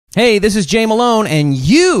Hey, this is Jay Malone, and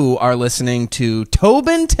you are listening to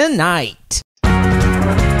Tobin Tonight.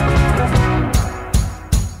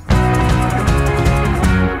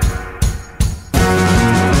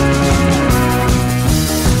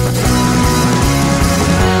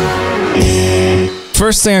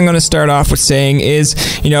 First thing I'm going to start off with saying is,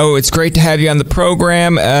 it's great to have you on the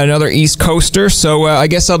program, another East Coaster, so I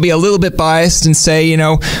guess I'll be a little bit biased and say,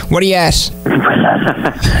 what are you at?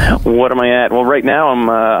 What am I at? Well, right now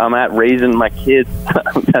I'm at raising my kids.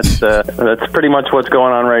 That's pretty much what's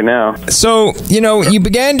going on right now. So, you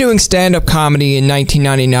began doing stand-up comedy in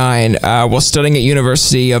 1999 while studying at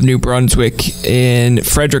University of New Brunswick in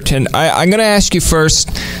Fredericton. I'm going to ask you first,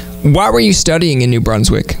 what were you studying in New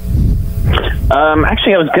Brunswick?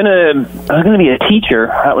 Actually, I was gonna be a teacher.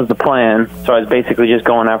 That was the plan. So I was basically just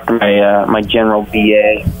going after my general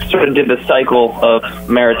BA. Sort of did the cycle of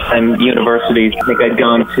maritime universities. I think I'd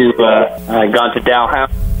gone to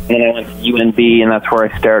Dalhousie, and then I went to UNB, and that's where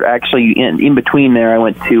I started. Actually, in between there, I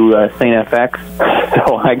went to St. FX.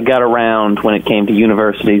 So I got around when it came to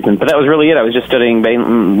universities, but that was really it. I was just studying,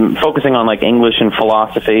 focusing on like English and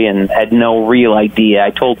philosophy, and had no real idea.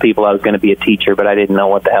 I told people I was going to be a teacher, but I didn't know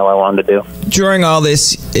what the hell I wanted to do. During all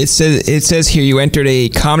this, it says here you entered a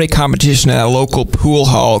comedy competition at a local pool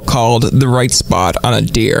hall called The Right Spot on a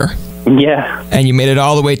Deer. Yeah. And you made it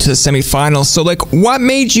all the way to the semifinals. So, what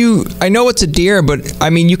made you... I know it's a deer, but,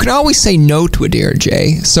 you can always say no to a deer,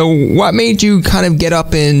 Jay. So, what made you kind of get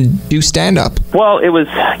up and do stand-up? Well, it was,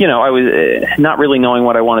 I was not really knowing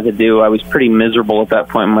what I wanted to do. I was pretty miserable at that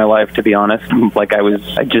point in my life, to be honest.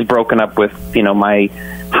 I'd just broken up with, my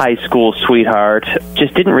high school sweetheart.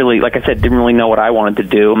 Just didn't really know what I wanted to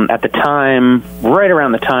do. At the time, right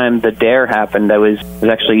around the time the dare happened, I was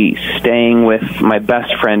actually staying with my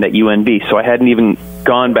best friend at UNB, so I hadn't even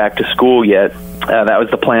gone back to school yet. That was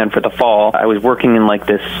the plan for the fall. I was working in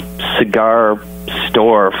this cigar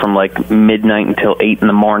store from midnight until 8 in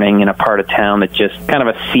the morning in a part of town that just kind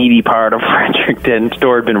of a seedy part of Fredericton. The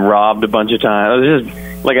store had been robbed a bunch of times. It was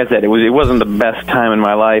just, like I said, it wasn't the best time in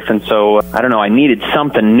my life, and so I don't know, I needed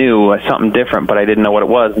something new, something different, but I didn't know what it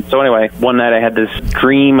was. And so anyway, one night I had this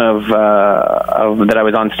dream of that I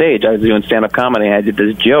was on stage. I was doing stand-up comedy, and I did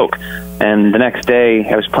this joke, and the next day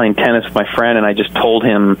I was playing tennis with my friend, and I just told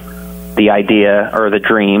him the idea or the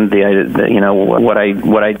dream, what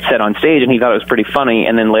I'd said on stage, and he thought it was pretty funny.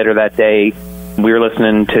 And then later that day, we were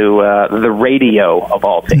listening to the radio of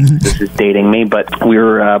all things. This is dating me, but we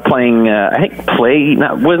were playing. I think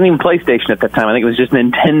wasn't even PlayStation at that time. I think it was just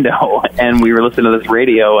Nintendo, and we were listening to this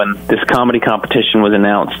radio, and this comedy competition was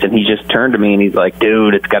announced. And he just turned to me and he's like,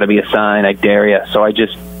 "Dude, it's got to be a sign. I dare you." So I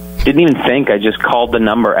just didn't even think. I just called the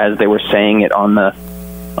number as they were saying it on the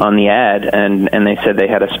ad, and they said they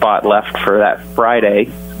had a spot left for that Friday.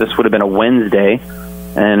 This would have been a Wednesday,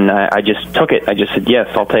 and I just took it. I just said, yes,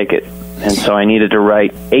 I'll take it. And so I needed to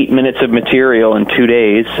write 8 minutes of material in 2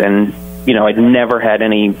 days, and I'd never had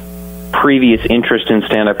any previous interest in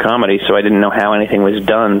stand-up comedy, so I didn't know how anything was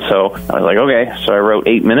done. So I was like, okay. So I wrote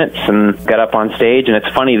 8 minutes and got up on stage, and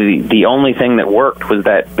it's funny, the only thing that worked was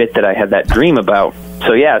that bit that I had that dream about.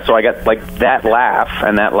 So yeah, so I got that laugh,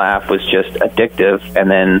 and that laugh was just addictive.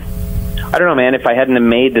 And then, I don't know, man, if I hadn't have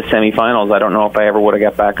made the semifinals, I don't know if I ever would have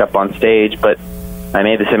got back up on stage, but I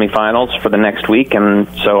made the semifinals for the next week, and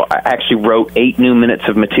so I actually wrote 8 new minutes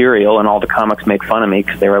of material, and all the comics made fun of me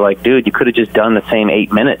because they were like, dude, you could have just done the same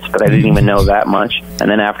 8 minutes, but I didn't even know that much. And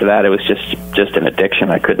then after that, it was just an addiction.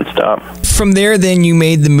 I couldn't stop. From there, then, you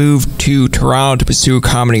made the move to Toronto to pursue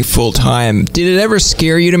comedy full-time. Did it ever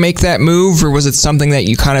scare you to make that move, or was it something that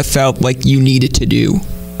you kind of felt like you needed to do?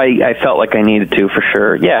 I felt like I needed to, for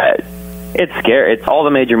sure. Yeah. It's scary. It's all the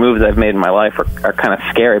major moves I've made in my life are kind of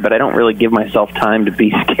scary, but I don't really give myself time to be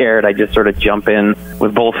scared. I just sort of jump in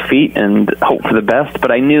with both feet and hope for the best.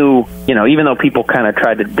 But I knew, even though people kind of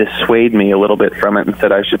tried to dissuade me a little bit from it and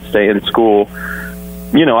said I should stay in school,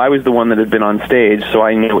 I was the one that had been on stage, so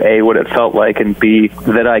I knew A, what it felt like, and B,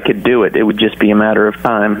 that I could do it. It would just be a matter of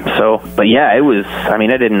time. So, but yeah, it was, I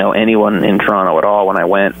didn't know anyone in Toronto at all when I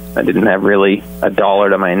went. I didn't have really a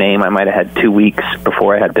dollar to my name. I might have had 2 weeks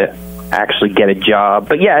before I had to actually get a job.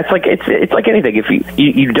 But yeah, it's like anything. If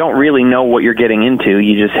you don't really know what you're getting into,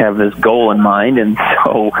 you just have this goal in mind, and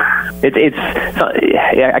so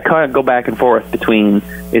I kind of go back and forth between,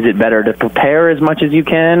 is it better to prepare as much as you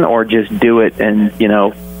can or just do it and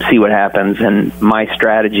see what happens? And my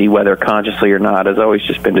strategy, whether consciously or not, has always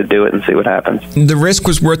just been to do it and see what happens. The risk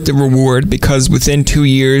was worth the reward, because within 2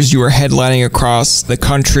 years you were headlining across the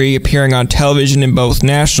country, appearing on television in both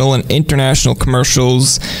national and international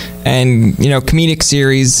commercials and comedic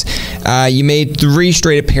series. You made 3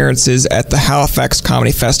 straight appearances at the Halifax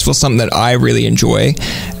Comedy Festival, something that I really enjoy.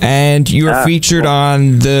 And you were featured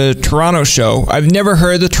on the Toronto show. I've never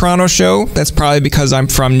heard the Toronto show. That's probably because I'm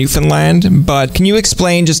from Newfoundland. But can you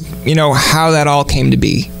explain just, how that all came to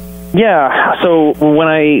be? Yeah, so when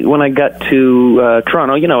I got to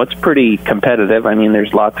Toronto, it's pretty competitive. I mean,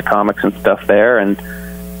 there's lots of comics and stuff there, and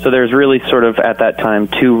so there's really sort of, at that time,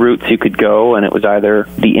 2 routes you could go, and it was either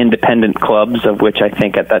the independent clubs, of which I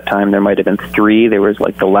think at that time there might have been 3. There was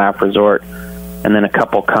like the Laugh Resort, and then a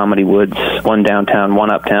couple Comedy Woods, one downtown, one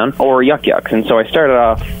uptown, or Yuck Yucks. And so I started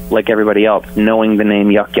off, like everybody else, knowing the name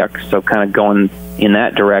Yuck Yucks, so kind of going in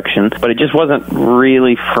that direction. But it just wasn't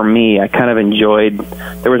really for me. I kind of enjoyed,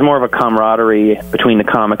 there was more of a camaraderie between the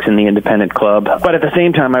comics and the independent club. But at the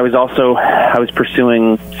same time, I was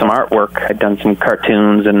pursuing some artwork. I'd done some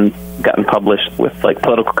cartoons and gotten published with like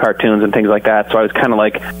political cartoons and things like that. So I was kind of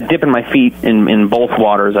like dipping my feet in both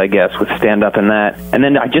waters, I guess, with stand-up and that. And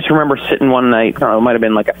then I just remember sitting one night, I don't know, it might have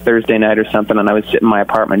been like a Thursday night or something, and I was sitting in my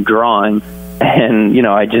apartment drawing, and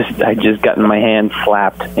I just gotten my hand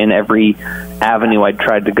slapped in every avenue I'd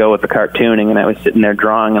tried to go with the cartooning, and I was sitting there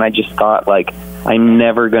drawing, and I just thought, like, I'm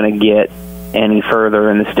never going to get any further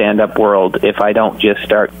in the stand-up world if I don't just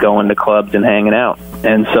start going to clubs and hanging out.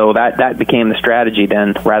 And so that became the strategy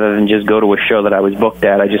then. Rather than just go to a show that I was booked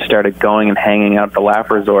at, I just started going and hanging out at the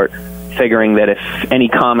Laugh Resort, figuring that if any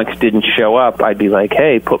comics didn't show up, I'd be like,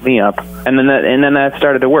 hey, put me up. And then that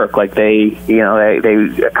started to work. Like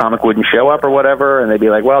a comic wouldn't show up or whatever, and they'd be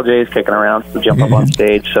like, well, Jay's kicking around, so jump up on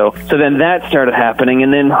stage. So then that started happening,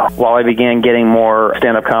 and then while I began getting more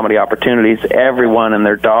stand-up comedy opportunities, everyone and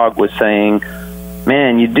their dog was saying,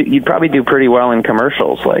 man, you'd probably do pretty well in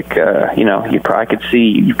commercials. Like, I could see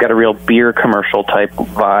you've got a real beer commercial type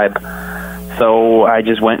vibe. So I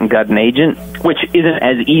just went and got an agent, which isn't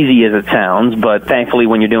as easy as it sounds, but thankfully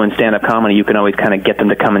when you're doing stand-up comedy, you can always kind of get them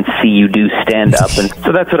to come and see you do stand-up. And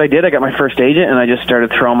so that's what I did. I got my first agent, and I just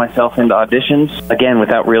started throwing myself into auditions, again,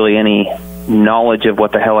 without really any knowledge of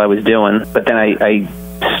what the hell I was doing. But then I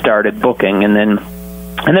started booking, and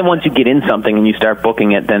then once you get in something and you start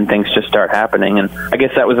booking it, then things just start happening. And I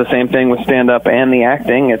guess that was the same thing with stand-up and the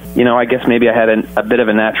acting. I guess maybe I had a bit of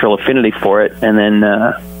a natural affinity for it, and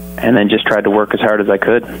then just tried to work as hard as I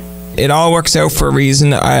could. It all works out for a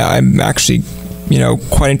reason. I'm actually,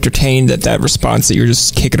 quite entertained at that response that you're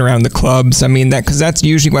just kicking around the clubs. I mean, because that's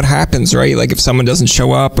usually what happens, right? Like if someone doesn't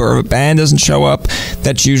show up or if a band doesn't show up,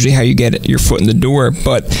 that's usually how you get your foot in the door.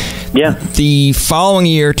 But yeah, the following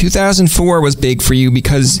year, 2004, was big for you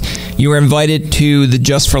because you were invited to the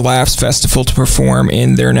Just for Laughs Festival to perform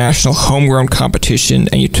in their national homegrown competition,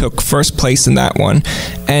 and you took first place in that one.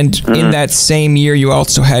 And in that same year, you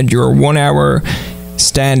also had your 1-hour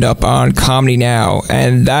stand-up on Comedy Now,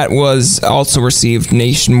 and that was also received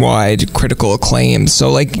nationwide critical acclaim. So,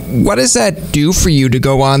 like, what does that do for you to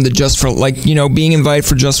go on the Just for, being invited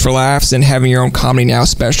for Just for Laughs and having your own Comedy Now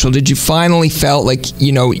special? Did you finally felt like,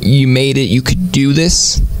 you made it, you could do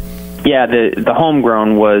this? Yeah, the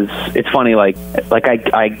homegrown was, it's funny, like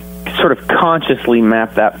I sort of consciously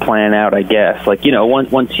mapped that plan out, I guess. Like,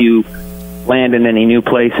 once you land in any new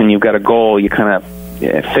place and you've got a goal, you kind of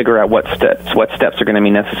figure out what steps are going to be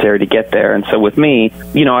necessary to get there. And so with me,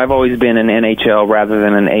 I've always been an NHL rather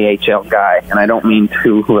than an AHL guy, and I don't mean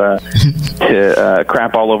to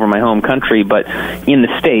crap all over my home country, but in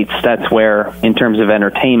the States, that's where, in terms of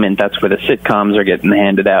entertainment, that's where the sitcoms are getting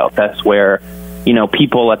handed out. That's where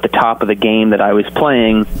people at the top of the game that I was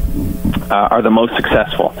playing are the most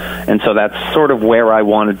successful. And so that's sort of where I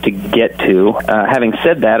wanted to get to. Having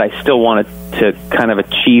said that, I still wanted to kind of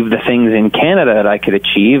achieve the things in Canada that I could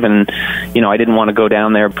achieve, and I didn't want to go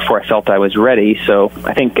down there before I felt I was ready. So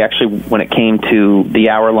I think actually when it came to the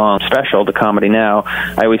hour-long special, the Comedy Now,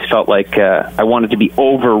 I always felt like I wanted to be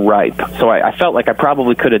overripe. So I felt like I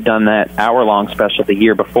probably could have done that hour-long special the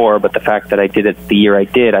year before, but the fact that I did it the year I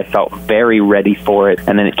did, I felt very ready for it,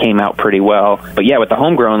 and then it came out pretty well. But yeah, with the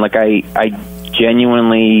homegrown, like I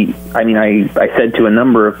genuinely, I said to a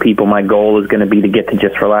number of people, my goal is going to be to get to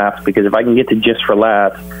Just for Laughs, because if I can get to Just for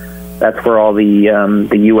Laughs, that's where all the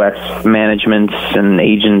U.S. managements and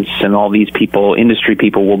agents and all these people, industry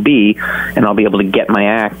people, will be, and I'll be able to get my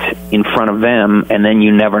act in front of them, and then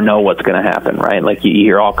you never know what's going to happen, right? Like, you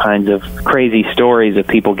hear all kinds of crazy stories of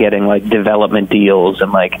people getting, like, development deals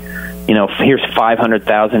and, like, here's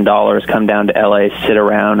 $500,000, come down to LA, sit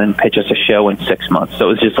around and pitch us a show in 6 months. So it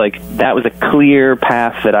was just like, that was a clear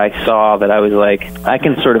path that I saw, that I was like, I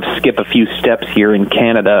can sort of skip a few steps here in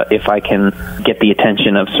Canada if I can get the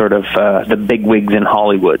attention of sort of the bigwigs in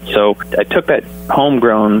Hollywood. So I took that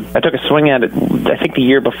I took a swing at it, I think the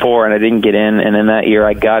year before, and I didn't get in, and then that year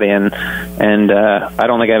I got in, and I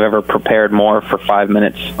don't think I've ever prepared more for 5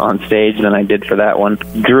 minutes on stage than I did for that one.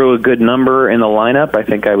 Drew a good number in the lineup. I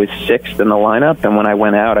think I was 6th in the lineup, and when I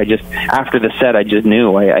went out, after the set, I just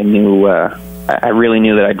knew, I really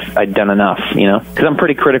knew that I'd done enough, because I'm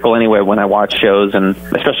pretty critical anyway when I watch shows, and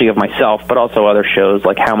especially of myself, but also other shows,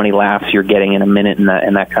 like how many laughs you're getting in a minute and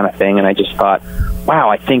that kind of thing. And I just thought, wow,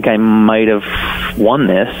 I think I might have won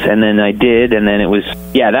this. And then I did, and then it was,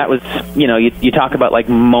 that was, you talk about like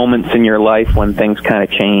moments in your life when things kind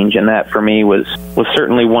of change, and that for me was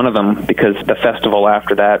certainly one of them, because the festival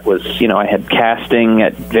after that was, I had casting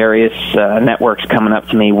at various networks coming up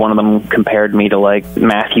to me. One of them compared me to like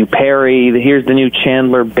Matthew Perry. Here's the new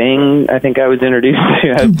Chandler Bing, I think I was introduced to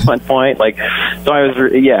at one point. Like, so I was,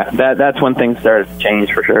 that's when things started to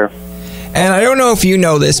change for sure. And I don't know if you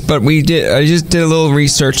know this, but I just did a little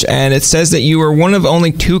research, and it says that you were one of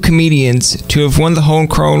only 2 comedians to have won the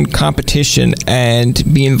homegrown competition and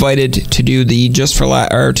be invited to do the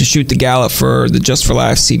to shoot the gala for the Just for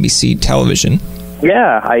Laughs CBC television.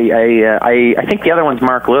 Yeah, I think the other one's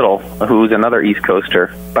Mark Little, who's another East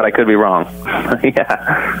Coaster, but I could be wrong.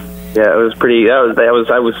 Yeah, it was pretty. I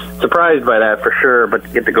was surprised by that for sure. But to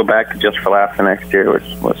get to go back to Just for Laughs the next year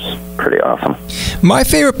was pretty awesome. My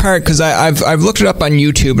favorite part, because I've looked it up on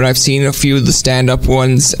YouTube and I've seen a few of the stand-up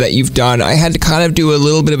ones that you've done. I had to kind of do a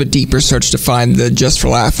little bit of a deeper search to find the Just for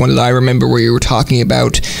Laugh one that I remember, where you were talking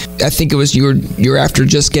about. I think it was you were after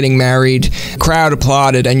just getting married. Crowd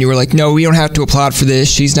applauded, and you were like, "No, we don't have to applaud for this.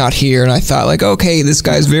 She's not here." And I thought, like, okay, this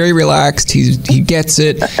guy's very relaxed. He gets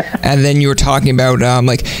it. And then you were talking about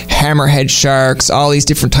like hammerhead sharks, all these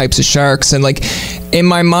different types of sharks, and like in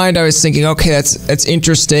my mind I was thinking, okay, that's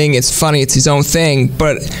interesting, it's funny, it's his own thing.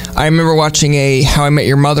 But I remember watching a How I Met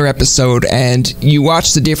Your Mother episode, and you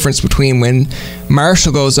watch the difference between when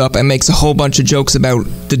Marshall goes up and makes a whole bunch of jokes about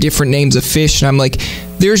the different names of fish, and I'm like,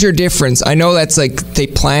 there's your difference. I know that's like they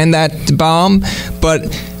planned that bomb, but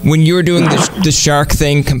when you were doing the shark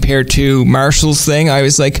thing compared to Marshall's thing, I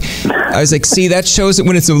was like, see, that shows it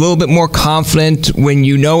when it's a little bit more confident, when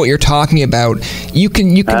you know what you're talking about, you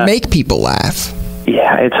can make people laugh.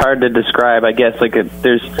 Yeah, it's hard to describe. I guess like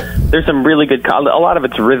there's some really good. A lot of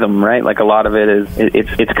it's rhythm, right? Like a lot of it is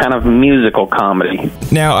it's kind of musical comedy.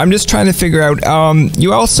 Now I'm just trying to figure out.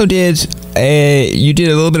 You also did a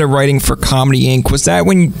little bit of writing for Comedy Inc. Was that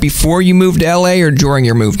before you moved to LA or during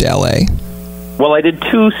your move to LA? Well, I did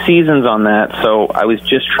 2 seasons on that, so I was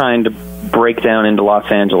just trying to break down into Los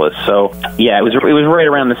Angeles. So yeah, it was right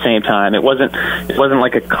around the same time. It wasn't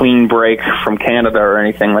like a clean break from Canada or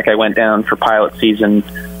anything. Like I went down for pilot season,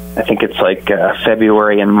 I think it's like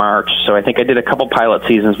February and March. So I think I did a couple pilot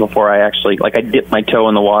seasons before I actually, like, I dipped my toe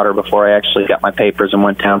in the water before I actually got my papers and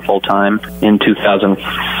went down full time in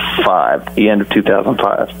 2005, the end of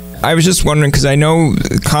 2005. I was just wondering, because I know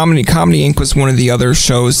Comedy Inc. was one of the other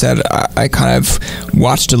shows that I kind of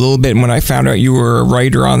watched a little bit, and when I found out you were a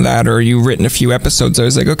writer on that, or you written a few episodes, I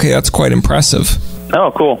was like, okay, that's quite impressive.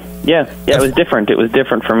 Oh, cool. Yeah, it was different. It was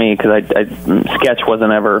different for me, because sketch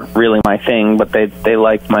wasn't ever really my thing, but they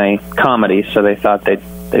liked my comedy, so they thought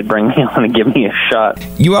they'd bring me on and give me a shot.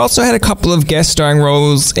 You also had a couple of guest starring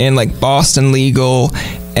roles in like Boston Legal,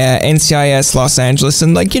 NCIS Los Angeles,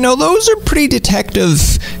 and like, those are pretty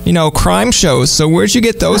detective, crime shows. So where'd you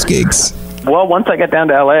get those gigs? Well, once I got down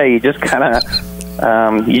to LA, you just kind of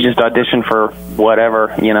you just audition for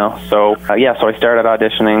whatever, so so I started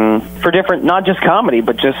auditioning for different, not just comedy,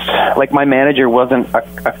 but just like my manager wasn't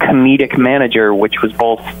a comedic manager, which was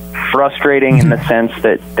both frustrating in the sense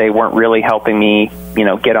that they weren't really helping me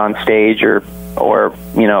get on stage or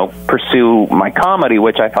pursue my comedy,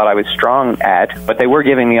 which I thought I was strong at, but they were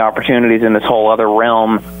giving me opportunities in this whole other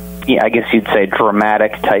realm, I guess you'd say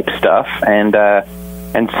dramatic type stuff,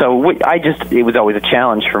 and so it was always a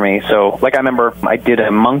challenge for me. So, like, I remember I did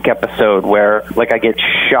a Monk episode where, like, I get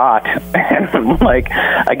shot, and, like,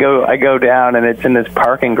 I go down, and it's in this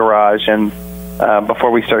parking garage, and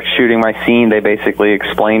before we start shooting my scene, they basically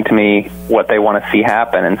explain to me what they want to see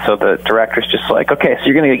happen. And so the director's just like, okay, so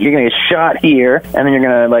you're gonna get shot here, and then you're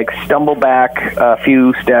gonna like stumble back a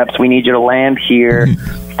few steps. We need you to land here,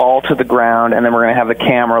 fall to the ground, and then we're gonna have the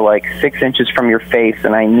camera like 6 inches from your face,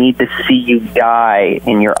 and I need to see you die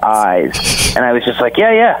in your eyes. And I was just like,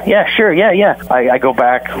 yeah, sure, yeah. I go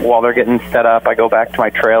back while they're getting set up. I go back to my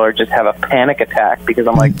trailer, just have a panic attack, because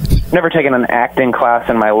I'm like, never taken an acting class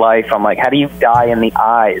in my life. I'm like, how do you die in the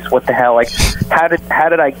eyes? What the hell? Like, how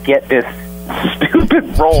did I get this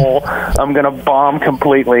stupid role? I'm gonna bomb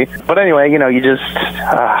completely. But anyway, you just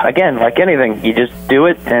again, like anything, you just do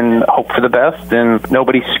it and hope for the best. And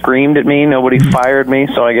nobody screamed at me, nobody fired me,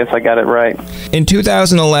 so I guess I got it right. In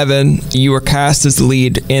 2011, you were cast as the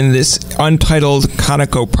lead in this untitled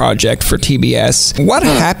Conoco project for TBS. What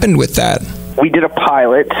happened with that? We did a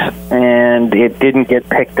pilot, and it didn't get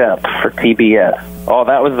picked up for TBS. Oh,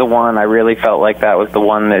 that was the one. I really felt like that was the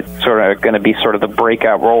one that's sort of going to be sort of the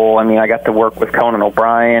breakout role. I mean, I got to work with Conan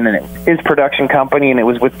O'Brien and his production company, and it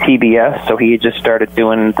was with TBS, so he had just started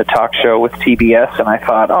doing the talk show with TBS, and I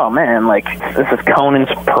thought, oh, man, like, this is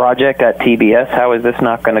Conan's project at TBS. How is this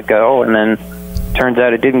not going to go? And then turns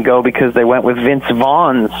out it didn't go because they went with Vince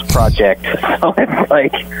Vaughn's project. So it's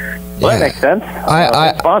like, well, that makes sense.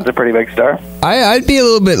 Vince Vaughn's a pretty big star. I'd be a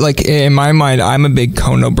little bit like, in my mind, I'm a big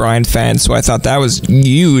Conan O'Brien fan, so I thought that was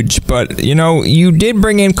huge. But, you did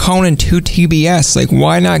bring in Conan to TBS. Like,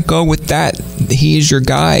 why not go with that? He's your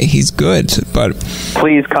guy. He's good. But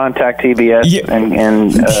please contact TBS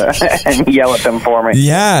and yell at them for me.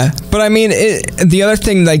 Yeah. But, I mean, the other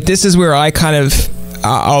thing, like, this is where I kind of...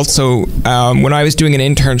 also, when I was doing an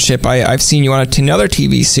internship, I've seen you on another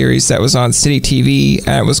TV series that was on City TV.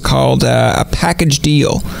 It was called A Package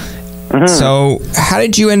Deal. Mm-hmm. So how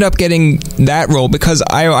did you end up getting that role? Because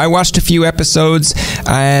I watched a few episodes,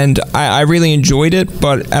 and I really enjoyed it,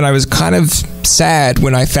 and I was kind of sad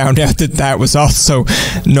when I found out that was also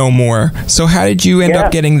no more. So how did you end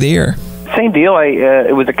up getting there? Same deal.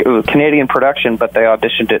 It was a Canadian production, but they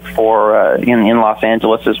auditioned it for in Los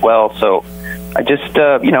Angeles as well. So I just,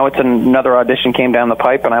 it's another audition came down the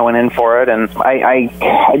pipe, and I went in for it, and I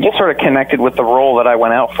just sort of connected with the role that I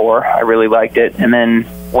went out for. I really liked it, and then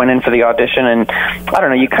went in for the audition, and I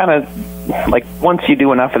don't know, you kind of, like, once you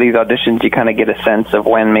do enough of these auditions, you kind of get a sense of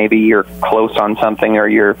when maybe you're close on something, or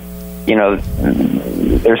you're,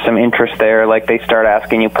 there's some interest there, like they start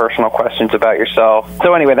asking you personal questions about yourself.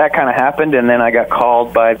 So anyway, that kind of happened, and then I got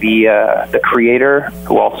called by the creator,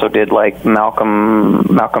 who also did like Malcolm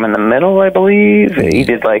in the Middle, I believe. He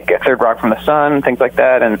did like Third Rock from the Sun, things like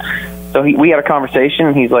that, and so we had a conversation,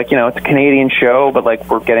 and he's like, it's a Canadian show, but like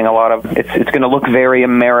we're getting a lot of, it's going to look very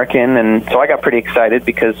American, and so I got pretty excited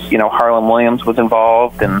because, Harlan Williams was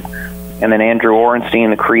involved, and then Andrew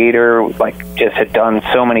Orenstein, the creator, like just had done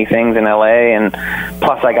so many things in LA, and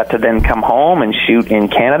plus I got to then come home and shoot in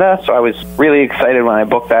Canada, so I was really excited when I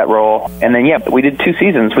booked that role. And then we did 2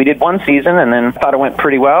 seasons. We did 1 season, and then I thought it went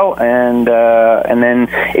pretty well, and then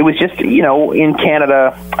it was just, in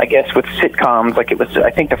Canada, I guess with sitcoms, like it was,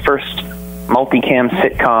 I think, the first multicam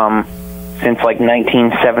sitcom since like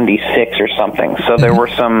 1976 or something. So there were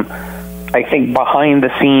some, I think, behind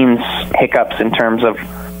the scenes hiccups in terms of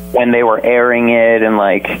when they were airing it and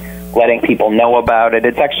like letting people know about it.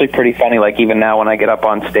 It's actually pretty funny, like even now when I get up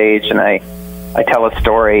on stage and I tell a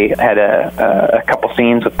story, I had a couple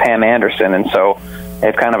scenes with Pam Anderson, and so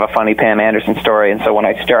it's kind of a funny Pam Anderson story, and so when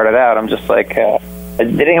I started out, I'm just like,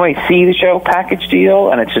 did anybody see the show Package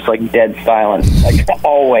Deal? And it's just like dead silence, like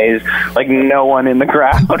always, like no one in the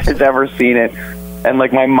crowd has ever seen it. And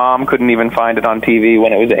like my mom couldn't even find it on TV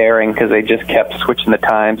when it was airing because they just kept switching the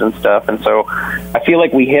times and stuff. And so I feel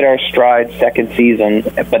like we hit our stride second season,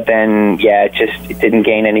 but then it didn't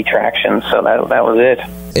gain any traction. So that was it.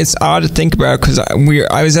 It's odd to think about because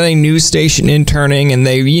I was at a news station interning, and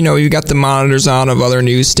they, you got the monitors on of other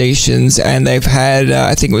news stations, and they've had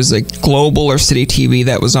I think it was like Global or City TV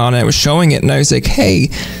that was on it. I was showing it, and I was like, hey,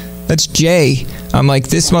 that's Jay. I'm like,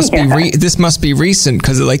 this must be recent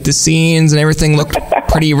because like the scenes and everything looked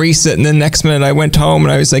pretty recent. And then next minute I went home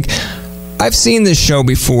and I was like, I've seen this show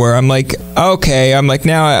before. I'm like, okay. I'm like,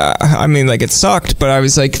 now I mean, like, it sucked, but I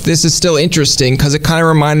was like, this is still interesting because it kind of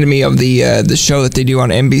reminded me of the show that they do on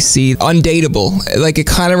NBC, Undateable. Like, it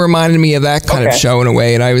kind of reminded me of that kind of show in a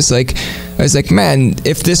way. And I was like, man,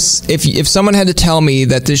 if someone had to tell me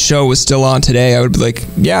that this show was still on today, I would be like,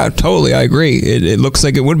 yeah, totally, I agree. It looks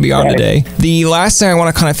like it would be on today. The last thing I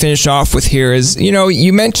want to kind of finish off with here is,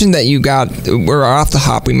 you mentioned that we're off the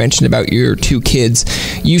hop, we mentioned about your 2 kids.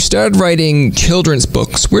 You started writing children's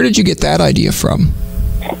books. Where did you get that idea from?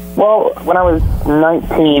 Well, when I was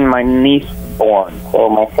 19, my niece was born. So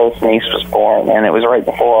my first niece was born, and it was right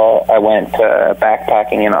before I went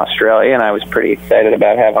backpacking in Australia, and I was pretty excited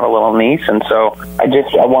about having a little niece, and so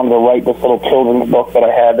I wanted to write this little children's book that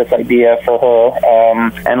I had, this idea for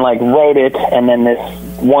her, and like wrote it, and then this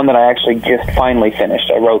one that I actually just finally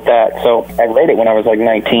finished, I wrote that. So I wrote it when I was like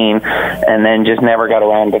 19, and then just never got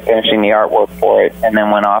around to finishing the artwork for it, and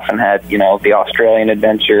then went off and had, the Australian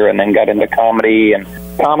adventure, and then got into comedy, and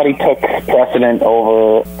comedy took precedent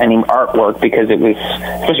over any artwork because it was,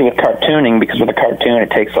 especially with cartooning, because with a cartoon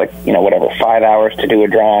it takes 5 hours to do a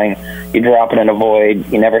drawing. You drop it in a void,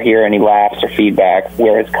 you never hear any laughs or feedback,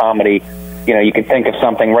 whereas comedy, you can think of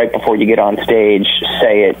something right before you get on stage,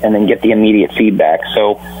 say it, and then get the immediate feedback.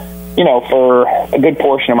 So, for a good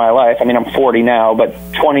portion of my life, I'm 40 now, but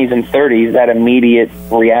 20s and 30s, that immediate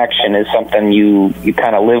reaction is something you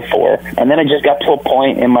kind of live for. And then it just got to a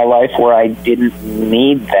point in my life where I didn't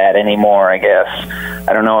need that anymore, I guess.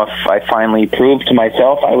 I don't know if I finally proved to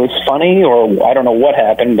myself I was funny, or I don't know what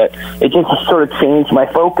happened, but it just sort of changed my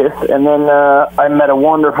focus. And then I met a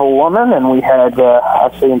wonderful woman, and we had,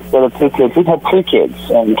 actually, instead of 2 kids, we've had 3 kids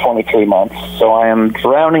in 23 months. So I am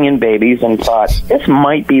drowning in babies and thought, this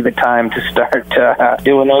might be the time to start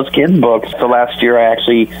doing those kids' books. So last year I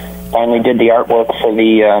actually finally did the artwork for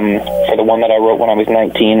the one that I wrote when I was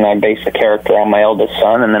 19. I based the character on my eldest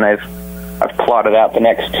son, and then I've plotted out the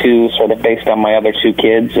next 2 sort of based on my other 2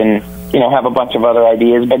 kids, and have a bunch of other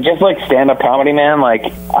ideas. But just like stand-up comedy, man,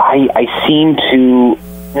 I seem to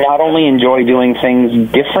not only enjoy doing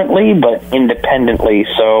things differently, but independently.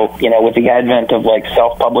 So, with the advent of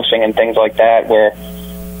self-publishing and things like that, where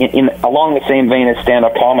along the same vein as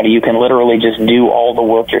stand-up comedy, you can literally just do all the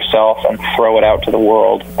work yourself and throw it out to the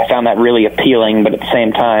world. I found that really appealing, but at the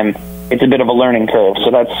same time, it's a bit of a learning curve.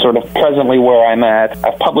 So that's sort of presently where I'm at.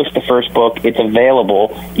 I've published the first book. It's available.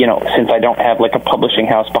 Since I don't have a publishing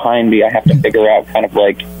house behind me, I have to figure out kind of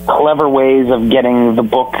clever ways of getting the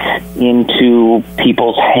book into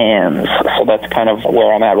people's hands. So that's kind of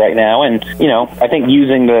where I'm at right now. And, I think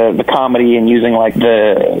using the comedy and using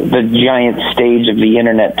the giant stage of the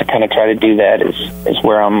internet to kind of try to do that is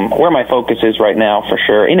where my focus is right now, for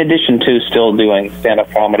sure. In addition to still doing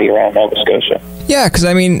stand-up comedy around Nova Scotia. Yeah, because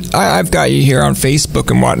I've got you here on Facebook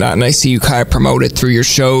and whatnot, and I see you kind of promote it through your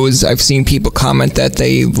shows. I've seen people comment that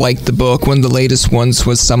they liked the book. One of the latest ones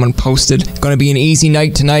was someone posted, "Going to be an easy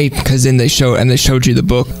night tonight," because then they showed you the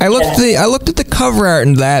book. I looked at the cover art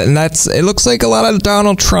and it looks like a lot of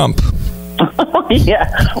Donald Trump. Yeah,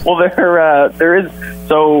 well, there is.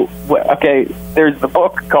 So, okay, there's the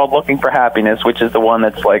book called Looking for Happiness, which is the one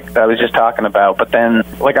that's I was just talking about. But then,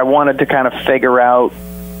 I wanted to kind of figure out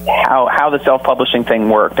how the self-publishing thing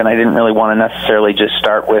worked, and I didn't really want to necessarily just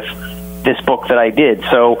start with this book that I did.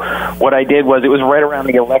 So what I did was, it was right around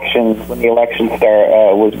the election, when the election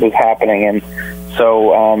was happening, and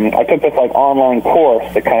so I took this online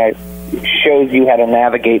course that kind of shows you how to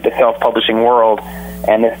navigate the self-publishing world.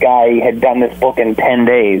 And this guy had done this book in 10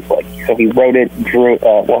 days. So he wrote it, drew.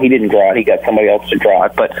 He didn't draw it. He got somebody else to draw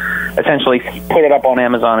it, but essentially put it up on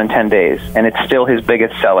Amazon in 10 days, and it's still his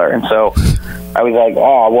biggest seller. And so I was like,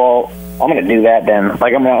 oh well, I'm going to do that then. I'm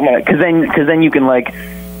going to, because then you can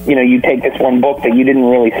you take this one book that you didn't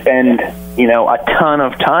really spend a ton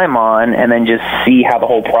of time on, and then just see how the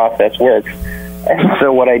whole process works. And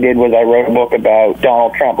so what I did was I wrote a book about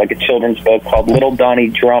Donald Trump, a children's book called Little Donnie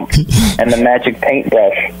Trump and the Magic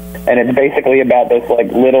Paintbrush. And it's basically about this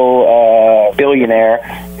little billionaire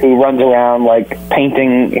who runs around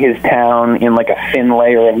painting his town in a thin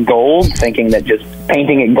layer of gold, thinking that just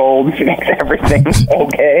painting it gold makes everything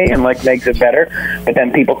okay and makes it better. But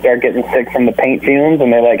then people start getting sick from the paint fumes,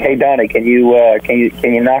 and they're like, "Hey Donnie, can you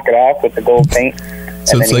knock it off with the gold paint?"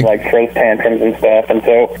 So and then he throws tantrums and stuff. And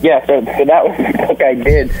so, yeah, so that was the book I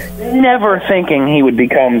did, never thinking he would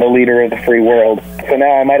become the leader of the free world. So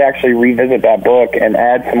now I might actually revisit that book and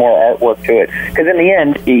add some more artwork to it. Because in the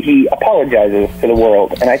end, he apologizes to the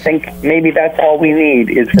world. And I think maybe that's all we need,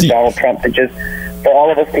 is for Donald Trump to just, for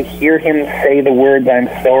all of us to hear him say the words, "I'm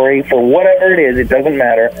sorry," for whatever it is, it doesn't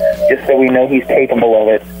matter, just so we know he's capable of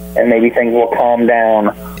it. And maybe things will calm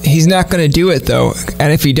down. He's not going to do it, though.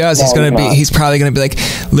 And if he does, he's probably going to be like,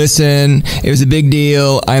 "Listen, it was a big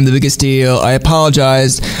deal. I'm the biggest deal. I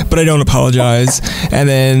apologize, but I don't apologize." And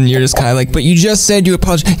then you're just kind of like, "But you just said you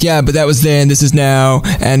apologized." "Yeah, but that was then. This is now.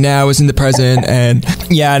 And now is in the present." And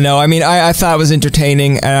yeah, no, I thought it was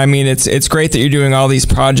entertaining. And it's great that you're doing all these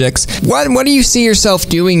projects. What do you see yourself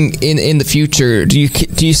doing in the future? Do you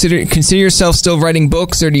consider yourself still writing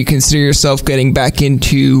books, or do you consider yourself getting back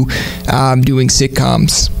into doing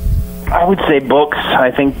sitcoms? I would say books.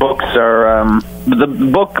 I think books are the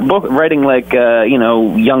book writing,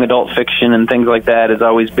 young adult fiction and things like that has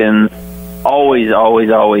always been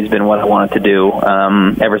what I wanted to do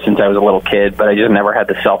ever since I was a little kid. But I just never had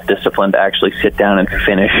the self-discipline to actually sit down and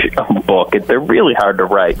finish a book. They're really hard to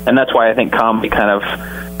write, and that's why I think comedy kind of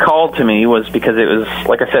called to me was because it was,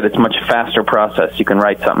 like I said, it's a much faster process. You can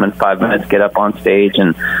write something in 5 minutes, get up on stage,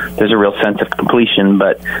 and there's a real sense of completion.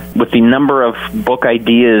 But with the number of book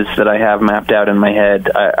ideas that I have mapped out in my head,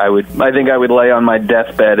 I think I would lay on my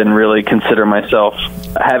deathbed and really consider myself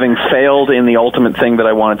having failed in the ultimate thing that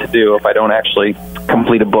I wanted to do if I don't actually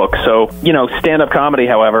complete a book. So, stand-up comedy,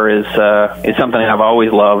 however, is something I've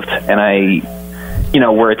always loved, and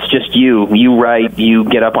where it's just you write, you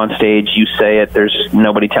get up on stage, you say it, there's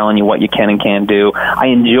nobody telling you what you can and can't do. I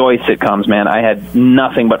enjoy sitcoms, man. I had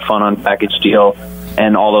nothing but fun on Package Deal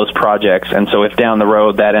and all those projects, and so if down the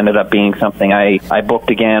road that ended up being something I booked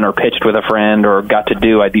again or pitched with a friend or got to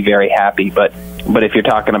do, I'd be very happy. But if you're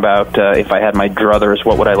talking about if I had my druthers,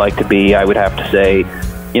 what would I like to be, I would have to say,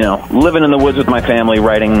 living in the woods with my family,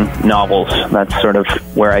 writing novels. That's sort of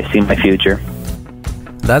where I see my future.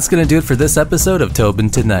 That's going to do it for this episode of Tobin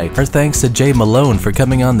Tonight. Our thanks to Jay Malone for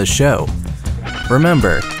coming on the show.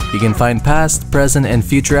 Remember, you can find past, present, and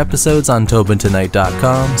future episodes on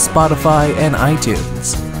TobinTonight.com, Spotify, and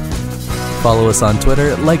iTunes. Follow us on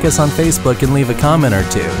Twitter, like us on Facebook, and leave a comment or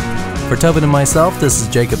two. For Tobin and myself, this is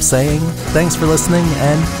Jacob saying, thanks for listening,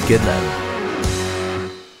 and good night.